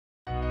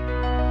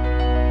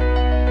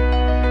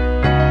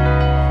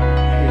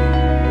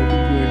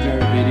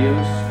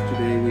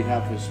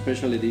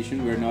special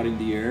edition. We're not in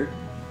the air.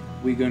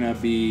 We're gonna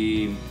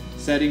be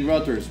setting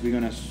rotors. We're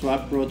gonna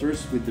swap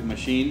rotors with the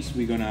machines.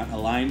 We're gonna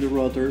align the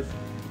rotor.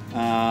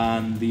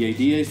 And the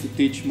idea is to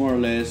teach more or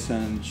less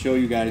and show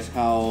you guys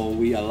how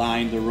we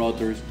align the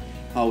rotors,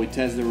 how we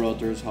test the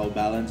rotors, how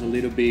balance a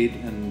little bit,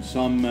 and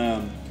some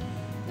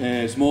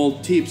small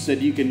tips that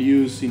you can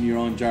use in your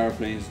own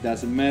gyroplanes.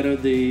 Doesn't matter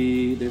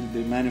the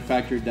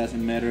manufacturer,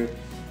 doesn't matter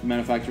the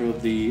manufacturer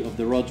of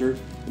the rotor.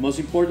 The most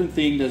important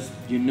thing is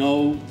you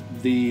know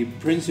the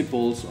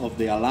principles of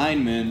the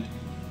alignment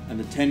and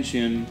the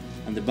tension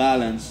and the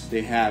balance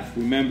they have.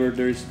 Remember,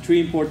 there's three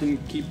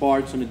important key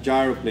parts on a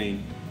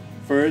gyroplane.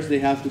 First, they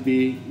have to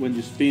be, when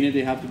you spin it,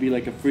 they have to be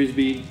like a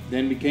frisbee,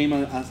 then became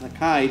as a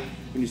kite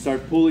when you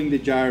start pulling the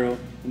gyro,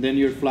 and then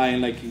you're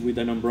flying like with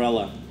an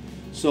umbrella.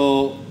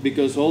 So,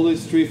 because all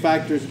these three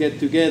factors get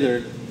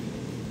together,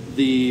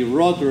 the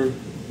rotor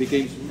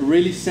becomes a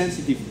really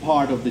sensitive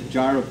part of the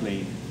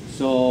gyroplane.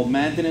 So,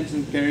 maintenance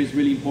and care is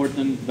really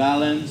important.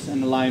 Balance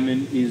and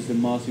alignment is the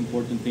most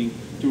important thing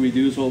to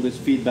reduce all this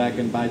feedback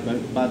and bad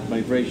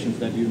vibrations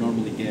that you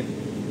normally get,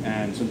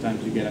 and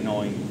sometimes you get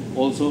annoying.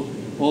 Also,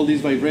 all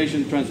these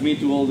vibrations transmit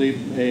to all the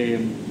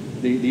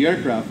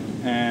aircraft,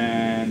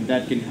 and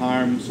that can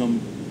harm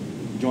some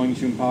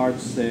junction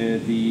parts,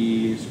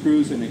 the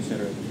screws, and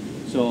etc.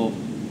 So,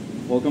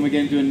 welcome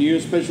again to a new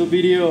special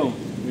video.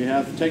 We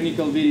have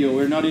technical video.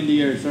 We're not in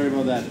the air. Sorry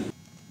about that.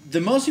 The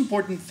most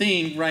important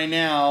thing right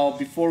now,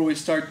 before we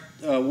start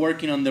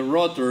working on the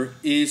rotor,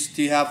 is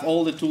to have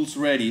all the tools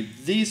ready.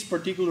 These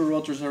particular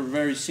rotors are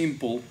very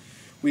simple.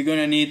 We're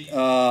gonna need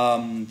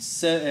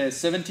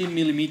 17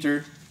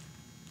 millimeter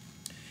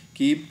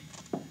keep,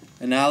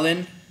 an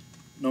Allen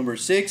number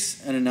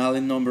 6 and an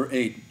Allen number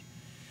 8.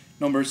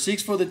 Number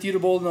 6 for the teeter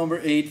bolt, number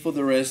 8 for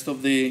the rest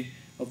of the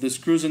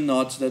screws and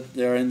nuts that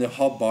are in the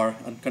hub bar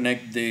and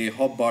connect the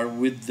hub bar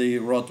with the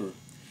rotor.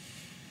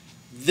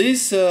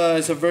 This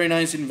is a very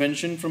nice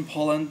invention from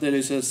Poland. There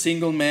is a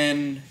single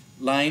man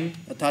line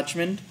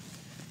attachment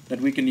that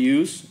we can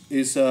use.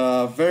 It's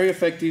very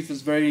effective,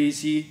 it's very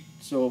easy.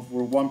 So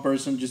for one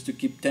person, just to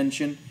keep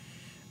tension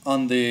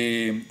on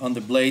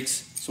the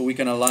blades, so we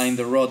can align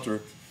the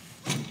rotor.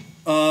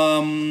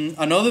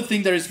 Another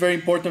thing that is very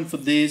important for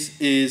this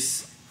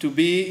is to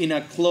be in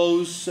a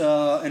close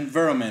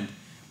environment.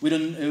 We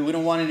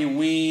don't want any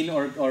wind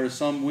or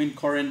some wind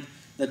current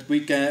that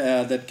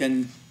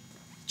can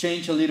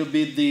change a little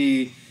bit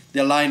the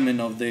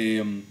alignment of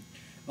the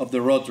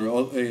rotor.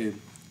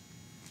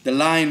 The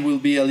line will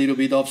be a little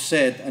bit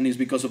offset, and it's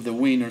because of the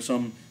wind or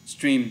some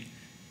stream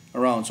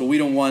around. So we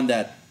don't want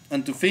that.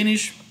 And to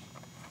finish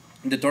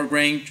the torque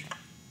range,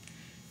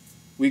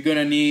 we're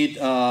gonna need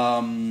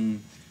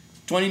 20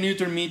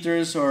 Newton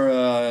meters, or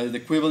the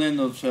equivalent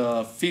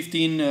of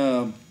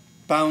 15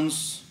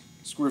 pounds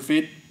square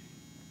feet.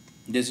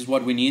 This is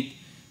what we need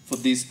for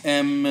this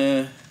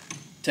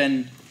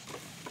M10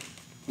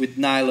 with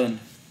nylon.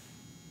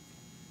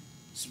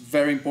 It's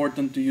very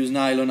important to use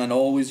nylon, and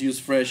always use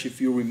fresh. If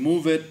you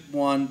remove it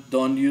one,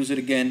 don't use it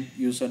again.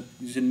 Use a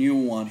new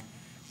one.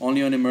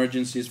 Only on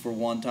emergencies for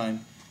one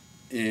time.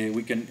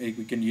 We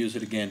can use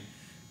it again.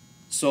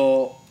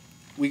 So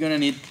we're gonna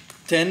need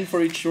 10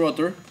 for each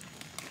rotor,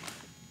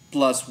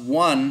 plus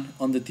 1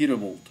 on the teeter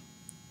bolt.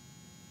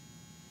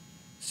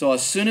 So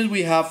as soon as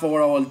we have all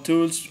our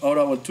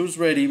tools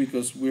ready,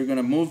 because we're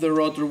gonna move the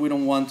rotor, we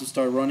don't want to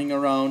start running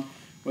around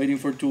waiting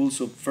for tools.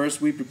 So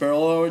first we prepare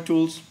all our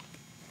tools,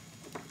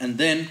 and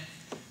then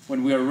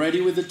when we are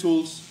ready with the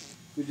tools,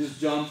 we just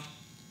jump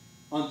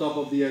on top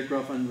of the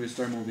aircraft and we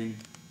start moving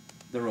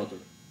the rotor.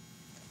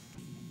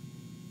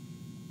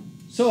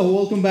 So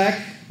welcome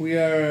back. We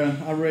are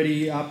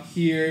already up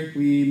here.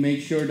 We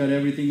make sure that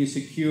everything is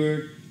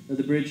secure, that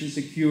the bridge is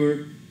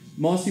secure.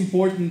 Most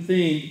important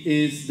thing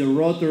is the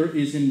rotor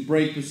is in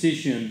brake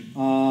position.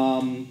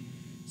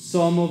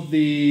 Some of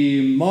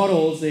the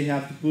models, they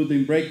have to put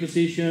in brake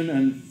position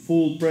and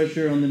full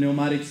pressure on the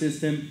pneumatic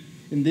system.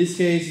 In this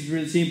case, it's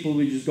really simple.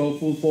 We just go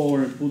full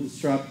forward and pull the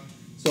strap.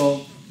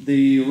 So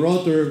the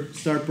rotor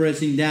start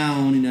pressing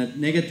down in a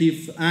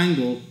negative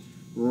angle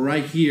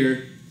right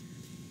here,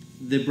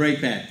 the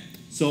brake pad.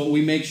 So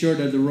we make sure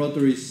that the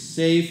rotor is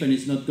safe and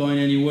it's not going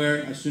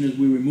anywhere. As soon as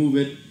we remove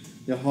it,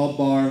 the hub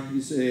bar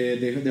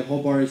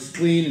is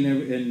clean,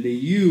 and the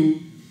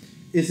U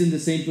is in the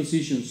same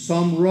position.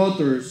 Some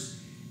rotors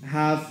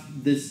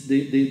have this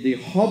the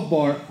hub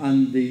bar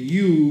and the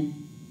U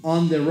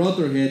on the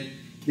rotor head.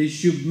 They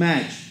should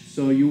match.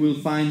 So you will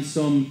find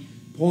some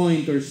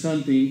point or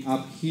something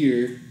up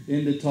here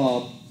in the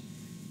top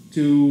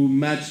to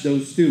match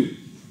those two.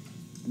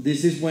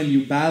 This is when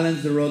you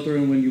balance the rotor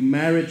and when you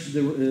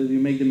you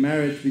make the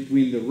marriage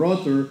between the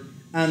rotor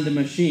and the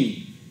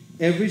machine.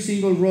 Every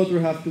single rotor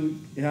have to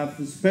have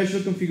a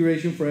special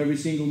configuration for every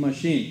single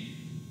machine.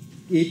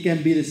 It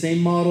can be the same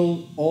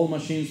model, all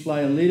machines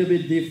fly a little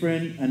bit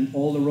different, and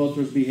all the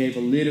rotors behave a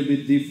little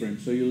bit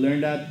different. So you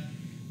learn that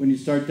when you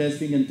start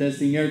testing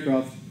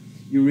aircraft,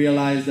 you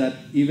realize that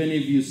even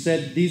if you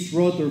set this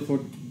rotor for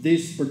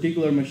this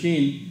particular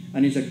machine,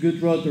 and it's a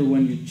good rotor,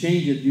 when you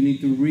change it, you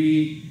need to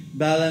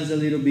balance a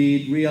little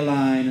bit,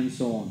 realign, and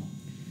so on.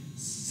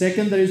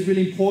 Second, that is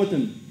really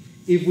important.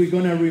 If we're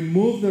gonna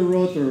remove the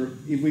rotor,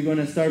 if we're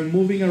gonna start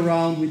moving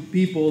around with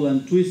people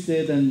and twist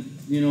it and,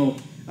 you know,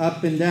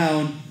 up and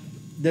down,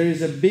 there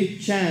is a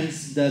big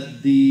chance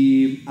that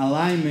the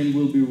alignment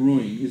will be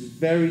ruined. It's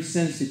very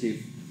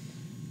sensitive.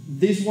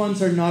 These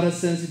ones are not as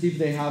sensitive.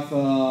 They have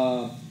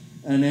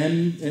an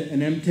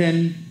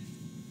M10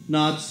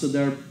 nuts, so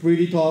they're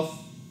pretty tough.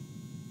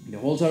 The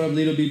holes are a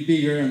little bit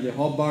bigger, and the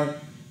hot bar,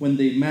 when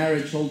they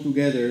marriage all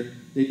together,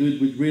 they do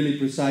it with really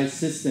precise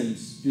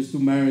systems just to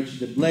marriage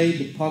the blade,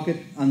 the pocket,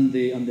 and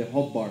the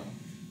hot bar.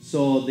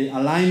 So the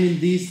aligning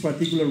these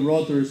particular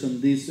rotors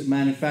on this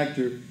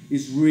manufacturer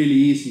is really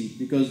easy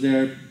because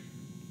they're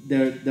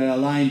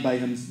aligned by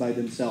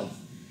themselves.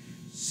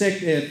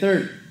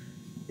 Third,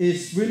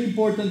 it's really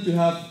important to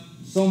have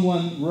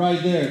someone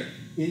right there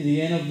in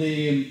the end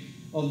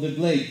of the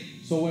blade.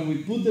 So when we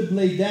put the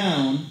blade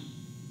down,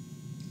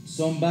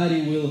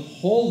 somebody will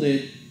hold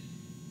it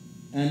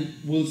and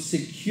will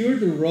secure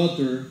the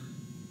rotor.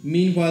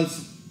 Meanwhile,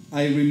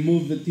 I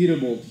remove the tittle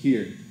bolt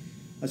here.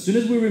 As soon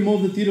as we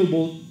remove the tittle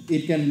bolt,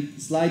 it can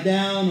slide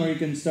down or it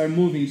can start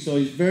moving. So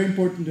it's very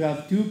important to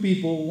have two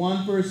people,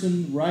 one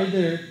person right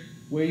there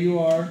where you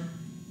are,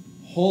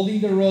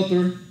 holding the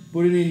rotor,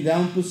 putting it in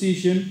down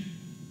position,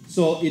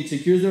 so it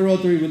secures the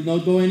rotor, it will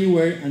not go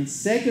anywhere. And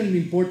second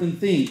important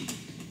thing,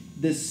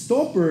 the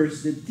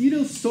stoppers, the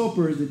tittle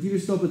stopper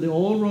that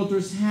all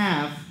rotors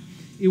have,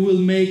 it will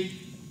make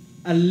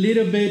a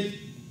little bit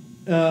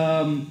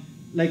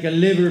like a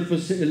lever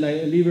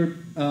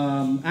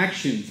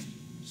action.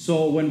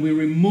 So when we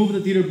remove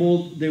the tittle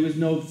bolt, there is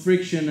no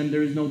friction and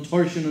there is no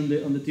torsion on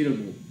the tittle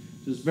bolt.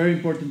 So it's very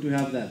important to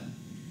have that.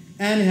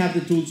 And have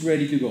the tools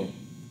ready to go.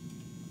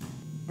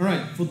 All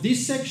right, for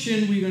this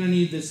section, we're gonna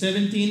need the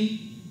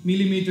 17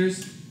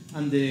 millimeters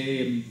and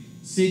the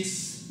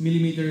 6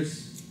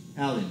 millimeters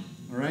Allen,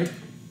 all right?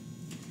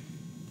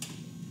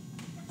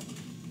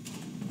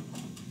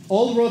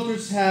 All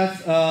rotors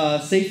have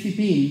a safety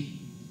pin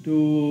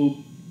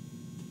to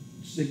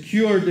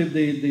secure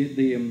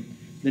the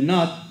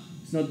nut.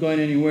 It's not going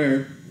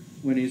anywhere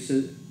when it's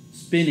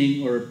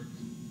spinning or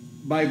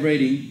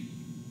vibrating.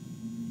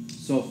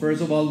 So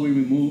first of all, we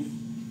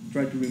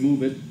try to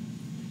remove it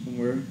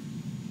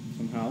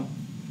somehow.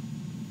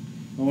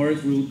 No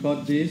worries, we will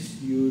cut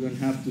this. You don't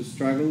have to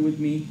struggle with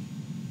me.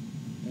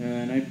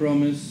 And I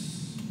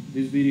promise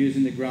this video is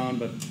in the ground,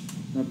 but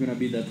it's not gonna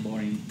be that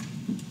boring.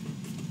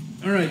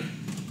 All right,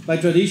 by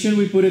tradition,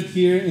 we put it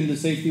here in the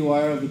safety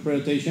wire of the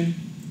prerotation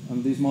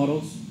on these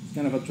models. It's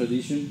kind of a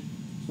tradition,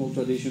 small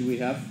tradition we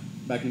have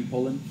back in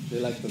Poland. They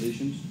like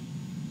traditions.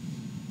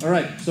 All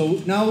right,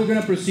 so now we're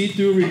gonna proceed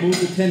to remove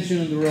the tension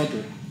on the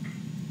rotor.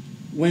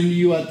 When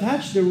you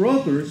attach the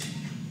rotors,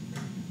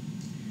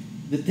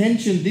 this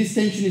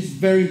tension is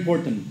very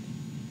important.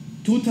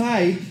 Too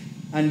tight,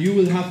 and you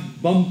will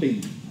have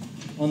bumping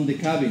on the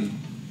cabin.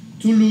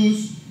 Too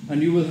loose,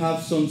 and you will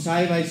have some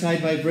side-by-side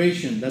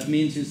vibration. That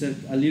means it's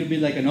a little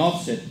bit like an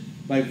offset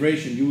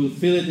vibration. You will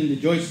feel it in the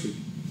joystick.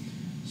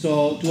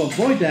 So to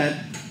avoid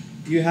that,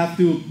 you have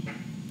to,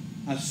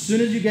 as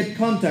soon as you get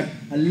contact,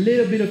 a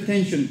little bit of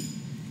tension.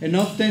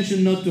 Enough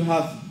tension not to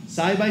have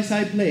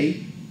side-by-side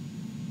play,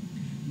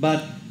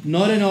 but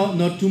not enough,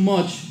 not too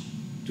much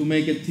to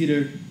make it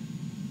teeter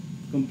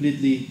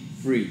completely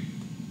free.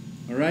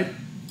 All right?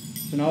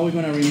 So now we're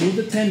gonna remove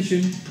the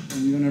tension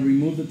and we're gonna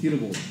remove the tittle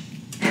bolt.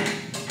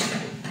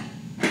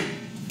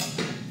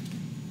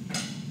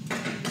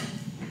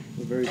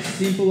 A very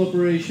simple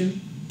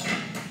operation,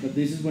 but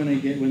this is when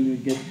it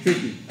get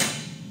tricky,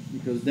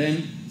 because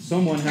then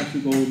someone has to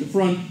go in the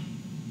front,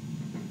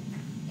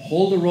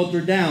 hold the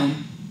rotor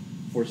down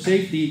for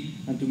safety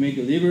and to make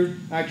a lever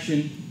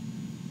action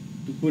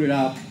to put it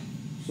up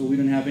so we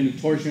don't have any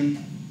torsion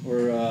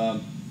or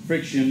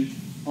friction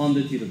on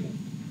the tittle bolt.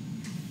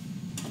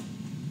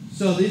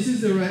 So this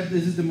is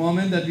the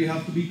moment that you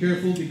have to be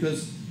careful,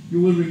 because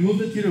you will remove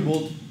the tittle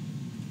bolt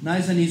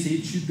nice and easy.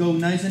 It should go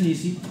nice and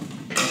easy.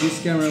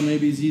 This camera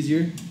maybe is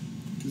easier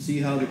to see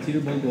how the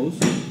tittle bolt goes.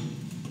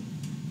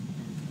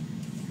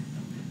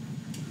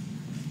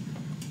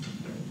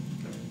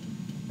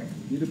 A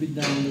little bit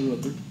down on the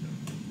rotor.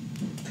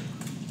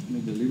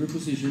 Make the lever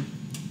position.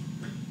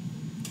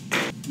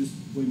 Just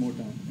way more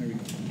down. There we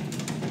go.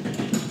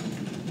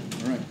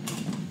 All right.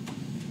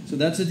 So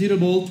that's the tittle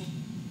bolt.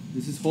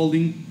 This is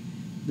holding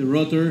the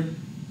rotor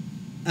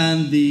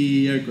and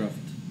the aircraft.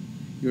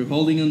 You're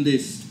holding on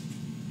this.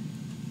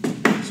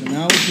 So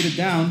now we put it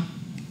down.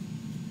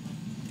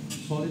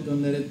 Just hold it.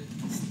 Don't let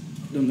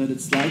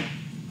it slide.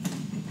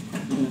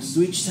 We're gonna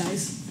switch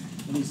sides.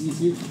 And it's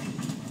easier.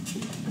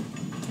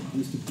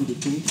 Just to put the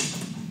tool.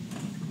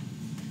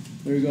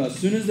 There you go. As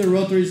soon as the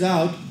rotor is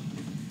out,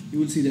 you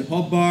will see the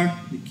hot bar,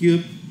 the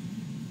cube,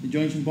 the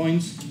junction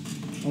points,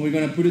 and we're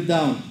going to put it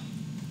down.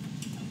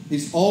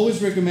 It's always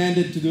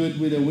recommended to do it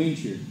with a winch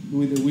here,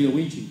 with a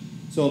winch.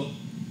 So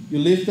you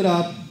lift it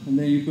up and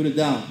then you put it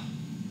down.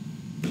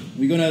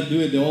 We're going to do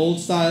it the old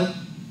style.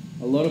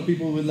 A lot of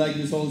people would like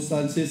this old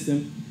style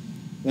system.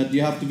 but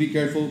you have to be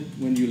careful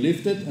when you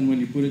lift it and when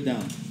you put it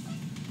down.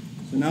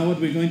 So now what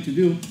we're going to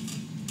do,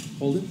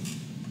 hold it,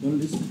 don't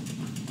listen.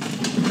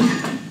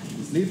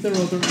 Just lift the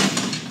rotor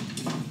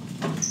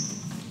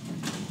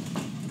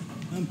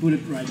and put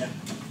it right down.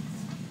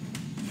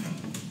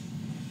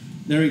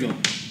 There we go.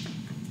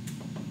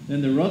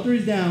 Then the rotor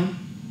is down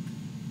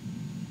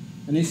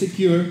and it's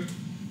secure.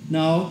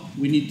 Now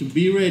we need to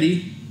be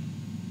ready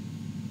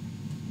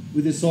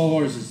with the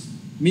sawhorses.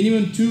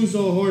 Minimum 2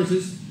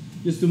 sawhorses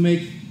just to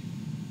make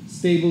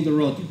stable the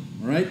rotor,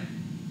 all right?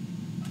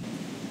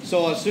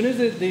 So as soon as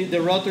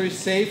the rotor is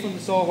safe on the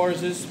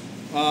sawhorses,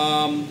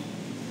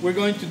 we're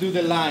going to do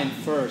the line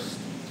first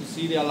to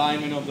see the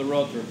alignment of the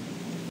rotor.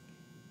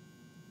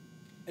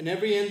 In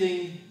every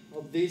ending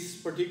of these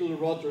particular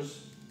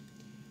rotors,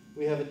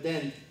 we have a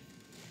dent.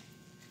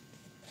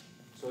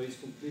 So it's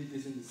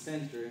completely in the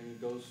center and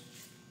it goes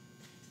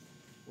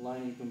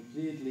lining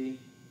completely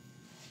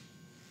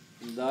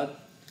in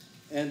that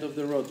end of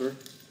the rotor.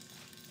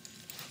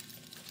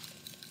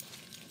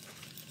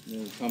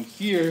 Then we come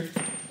here,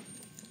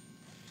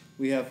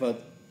 we have a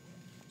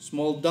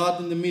small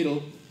dot in the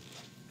middle.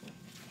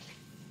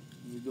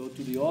 We go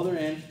to the other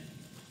end.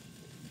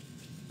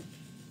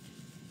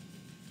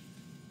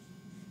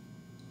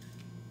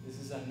 This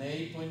is an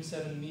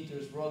 8.7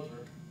 meters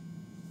rotor,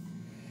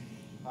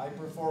 high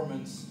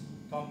performance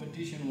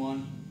competition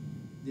one.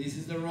 This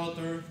is the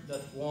rotor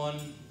that won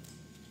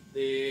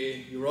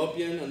the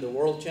European and the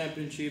World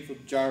Championship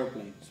of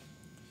gyroplanes.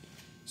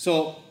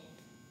 So,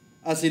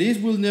 as it is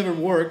will never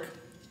work,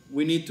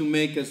 we need to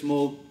make a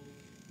small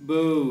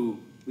bow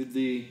with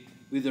the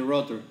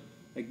rotor,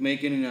 like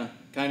making a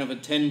kind of a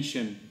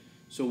tension.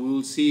 So we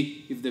will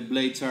see if the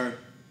blades are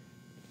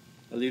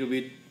a little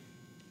bit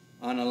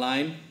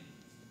unaligned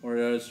or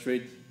they are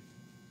straight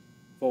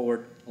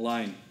forward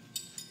aligned.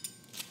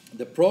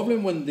 The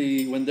problem when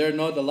they're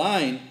not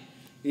aligned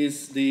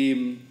is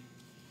the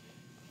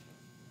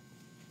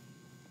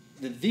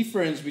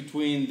difference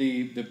between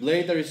the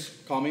blade that is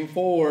coming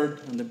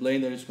forward and the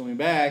blade that is coming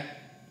back.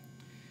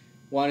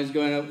 One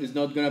is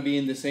not gonna be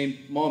in the same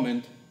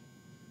moment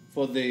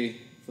for the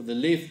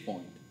lift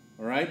point.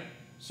 All right.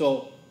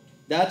 So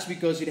that's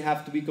because it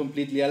has to be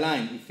completely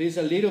aligned. If it's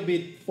a little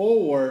bit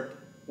forward,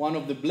 one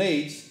of the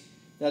blades,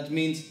 that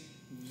means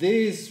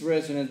this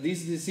resonance,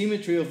 the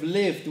symmetry of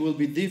lift will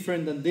be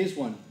different than this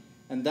one,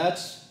 and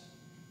that's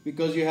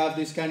because you have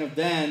this kind of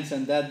dance,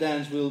 and that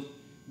dance will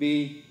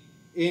be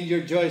in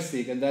your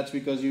joystick, and that's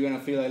because you're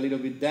gonna feel a little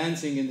bit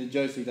dancing in the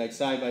joystick, like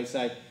side by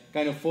side,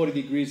 kind of 40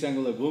 degrees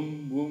angle, like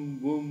boom, boom,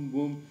 boom,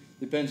 boom,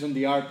 depends on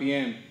the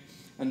RPM.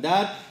 And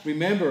that,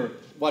 remember,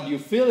 what you're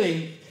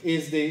feeling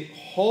is the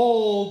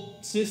whole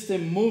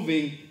system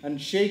moving and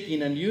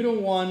shaking, and you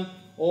don't want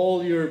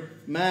all your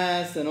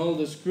mast and all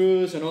the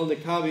screws and all the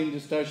cabin to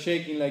start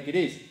shaking like it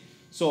is.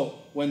 So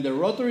when the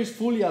rotor is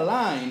fully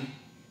aligned,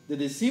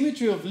 the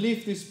symmetry of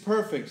lift is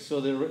perfect, so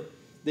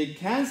they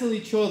cancel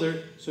each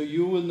other, so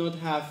you will not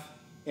have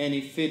any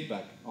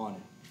feedback on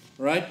it.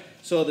 All right?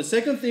 So the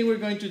second thing we're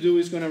going to do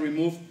is going to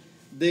remove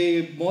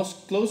the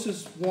most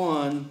closest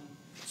one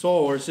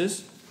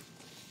sawhorses.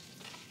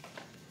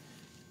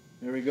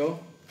 There we go.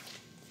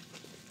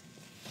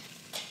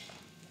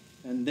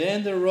 And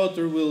then the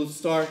rotor will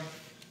start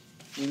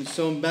in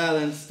some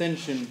balanced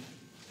tension.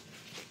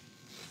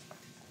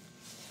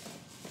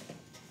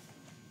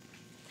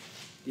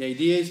 The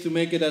idea is to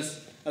make it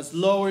as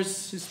low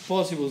as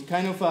possible,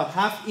 kind of a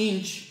 ½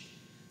 inch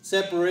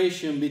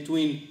separation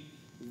between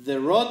the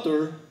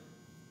rotor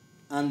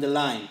and the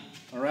line.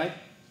 All right?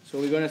 So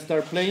we're going to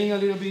start playing a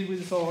little bit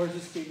with the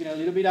sawhorses, kicking a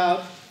little bit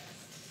out.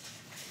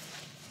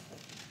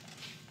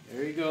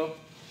 There you go.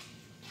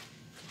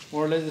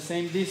 More or less the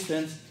same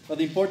distance, but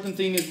the important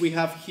thing is we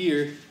have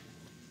here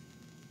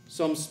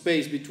some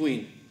space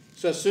between.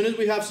 So as soon as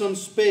we have some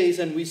space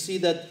and we see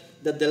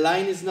that the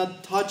line is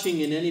not touching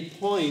in any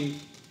point,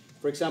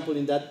 for example,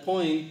 in that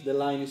point, the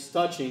line is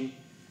touching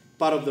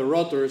part of the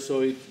rotor,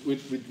 so it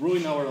would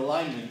ruin our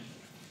alignment.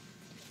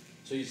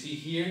 So you see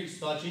here, it's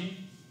touching.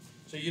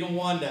 So you don't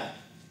want that.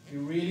 You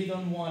really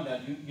don't want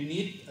that. You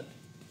need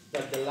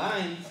that the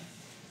line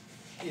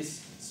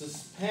is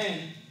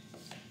suspended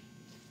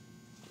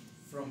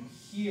from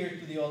here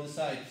to the other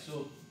side.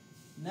 So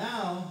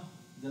now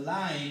the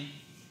line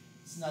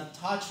is not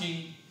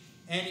touching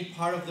any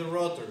part of the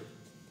rotor,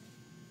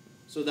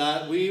 so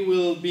that we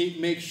will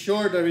make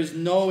sure there is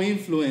no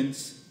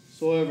influence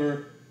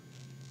whatsoever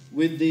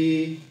with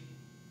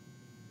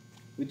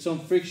some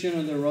friction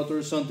on the rotor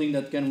or something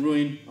that can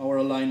ruin our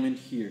alignment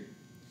here.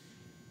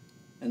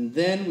 And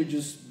then we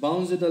just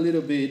bounce it a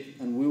little bit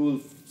and we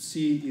will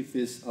see if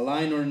it's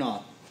aligned or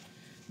not.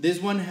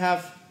 This one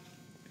have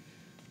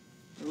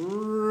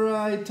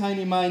right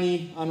tiny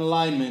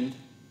unalignment.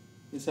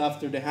 It's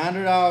after the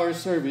 100-hour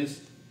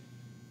service.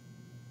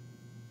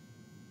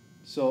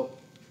 So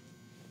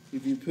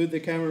if you put the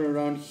camera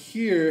around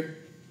here,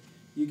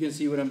 you can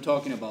see what I'm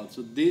talking about.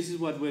 So this is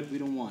what we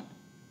don't want.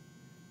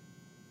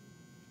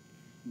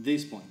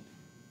 This point.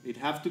 It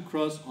have to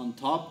cross on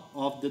top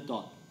of the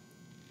dot.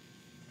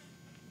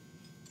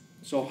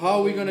 So how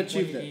are we going to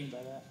achieve What that? do you mean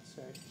by that?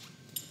 Sorry.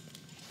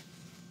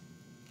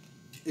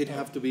 It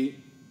have to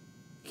be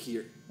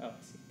here. Oh, I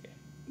see. Okay.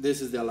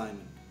 This is the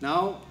alignment.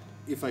 Now,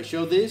 if I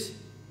show this,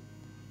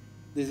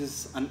 this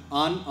is an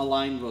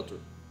unaligned rotor.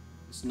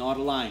 It's not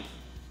aligned.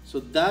 So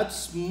that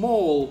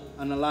small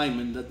an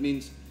alignment, that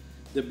means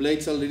the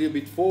blade's a little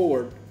bit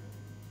forward,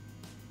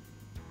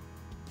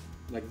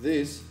 like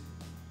this,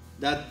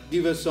 that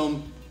gives us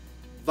some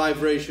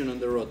vibration on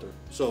the rotor.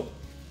 So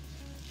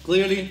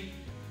clearly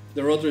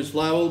the rotor is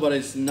flyable, but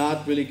it's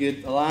not really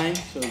good aligned,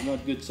 so it's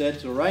not good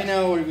set. So right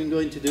now what we're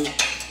going to do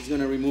is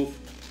going to remove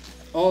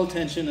all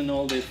tension and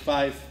all the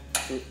five,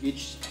 so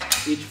each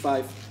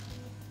five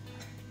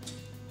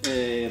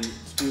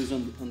screws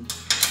on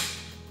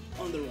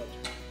the rotor.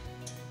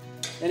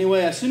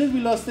 Anyway, as soon as we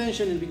lost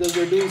tension, and because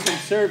we're doing some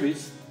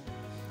service,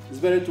 it's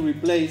better to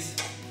replace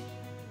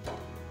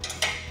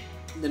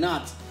the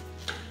nuts.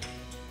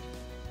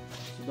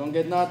 So don't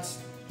get nuts,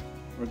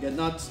 or get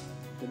nuts,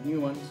 get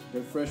new ones,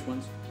 get fresh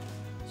ones.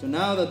 So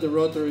now that the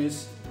rotor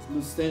is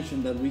loose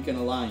tension, that we can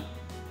align,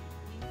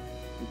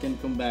 we can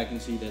come back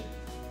and see that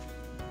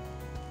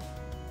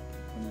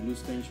when we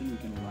lose tension, we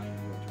can align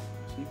the rotor.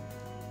 See?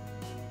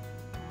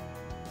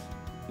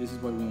 This is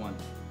what we want.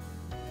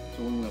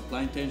 So when we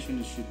apply tension,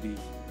 it should be